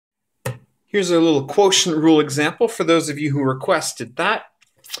Here's a little quotient rule example for those of you who requested that.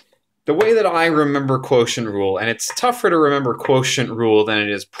 The way that I remember quotient rule, and it's tougher to remember quotient rule than it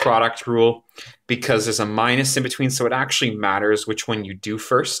is product rule because there's a minus in between, so it actually matters which one you do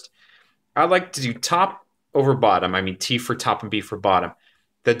first. I like to do top over bottom. I mean T for top and B for bottom.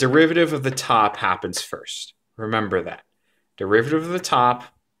 The derivative of the top happens first. Remember that. Derivative of the top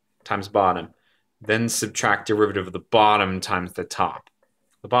times bottom. Then subtract derivative of the bottom times the top.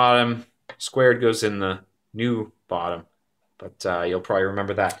 The bottom squared goes in the new bottom, but you'll probably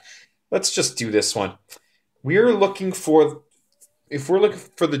remember that. Let's just do this one. If we're looking for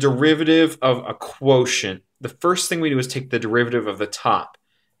the derivative of a quotient, the first thing we do is take the derivative of the top.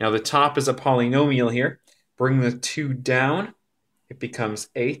 Now the top is a polynomial here. Bring the 2 down. It becomes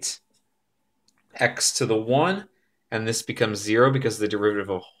 8 x to the 1, and this becomes 0 because the derivative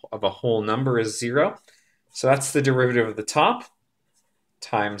of a whole number is 0. So that's the derivative of the top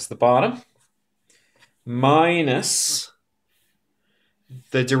times the bottom minus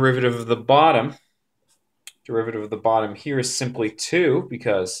the derivative of the bottom. Derivative of the bottom here is simply 2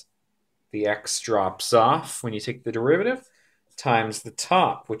 because the x drops off when you take the derivative, times the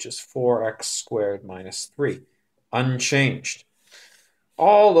top, which is 4x squared minus 3, unchanged.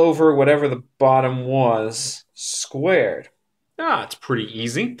 All over whatever the bottom was squared. It's pretty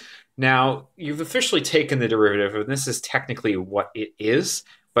easy. Now, you've officially taken the derivative, and this is technically what it is,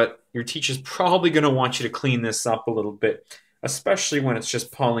 but your teacher's probably going to want you to clean this up a little bit, especially when it's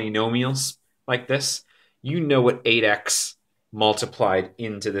just polynomials like this. You know what 8x multiplied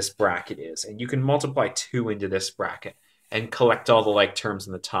into this bracket is, and you can multiply 2 into this bracket and collect all the like terms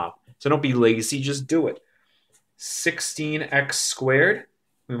in the top. So don't be lazy, just do it. 16x squared,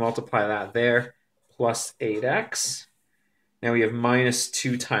 we multiply that there, plus 8x. Now we have minus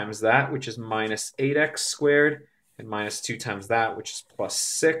 2 times that, which is minus 8x squared, and minus 2 times that, which is plus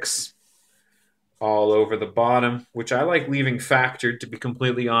 6, all over the bottom, which I like leaving factored, to be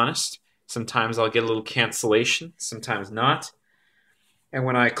completely honest. Sometimes I'll get a little cancellation, sometimes not. And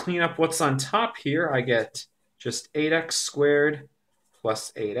when I clean up what's on top here, I get just 8x squared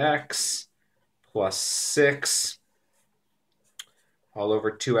plus 8x plus 6 all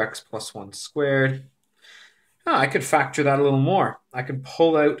over 2x plus 1 squared. I could factor that a little more. I can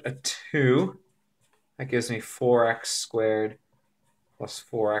pull out a 2. That gives me 4x squared plus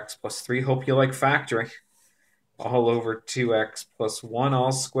 4x plus 3. Hope you like factoring. All over 2x plus 1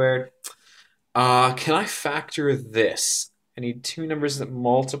 all squared. Can I factor this? I need 2 numbers that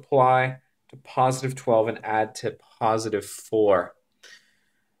multiply to positive 12 and add to positive 4.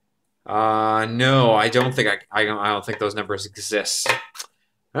 No, I don't think I don't think those numbers exist.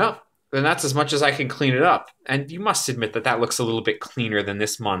 Well, then that's as much as I can clean it up. And you must admit that that looks a little bit cleaner than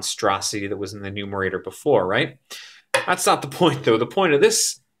this monstrosity that was in the numerator before, right? That's not the point, though. The point of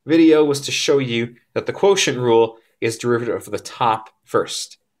this video was to show you that the quotient rule is derivative of the top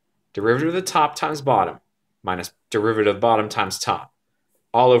first. Derivative of the top times bottom minus derivative of bottom times top,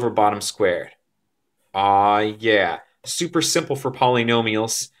 all over bottom squared. Yeah. Super simple for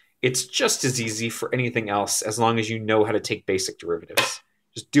polynomials. It's just as easy for anything else as long as you know how to take basic derivatives.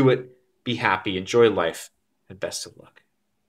 Just do it, be happy, enjoy life, and best of luck.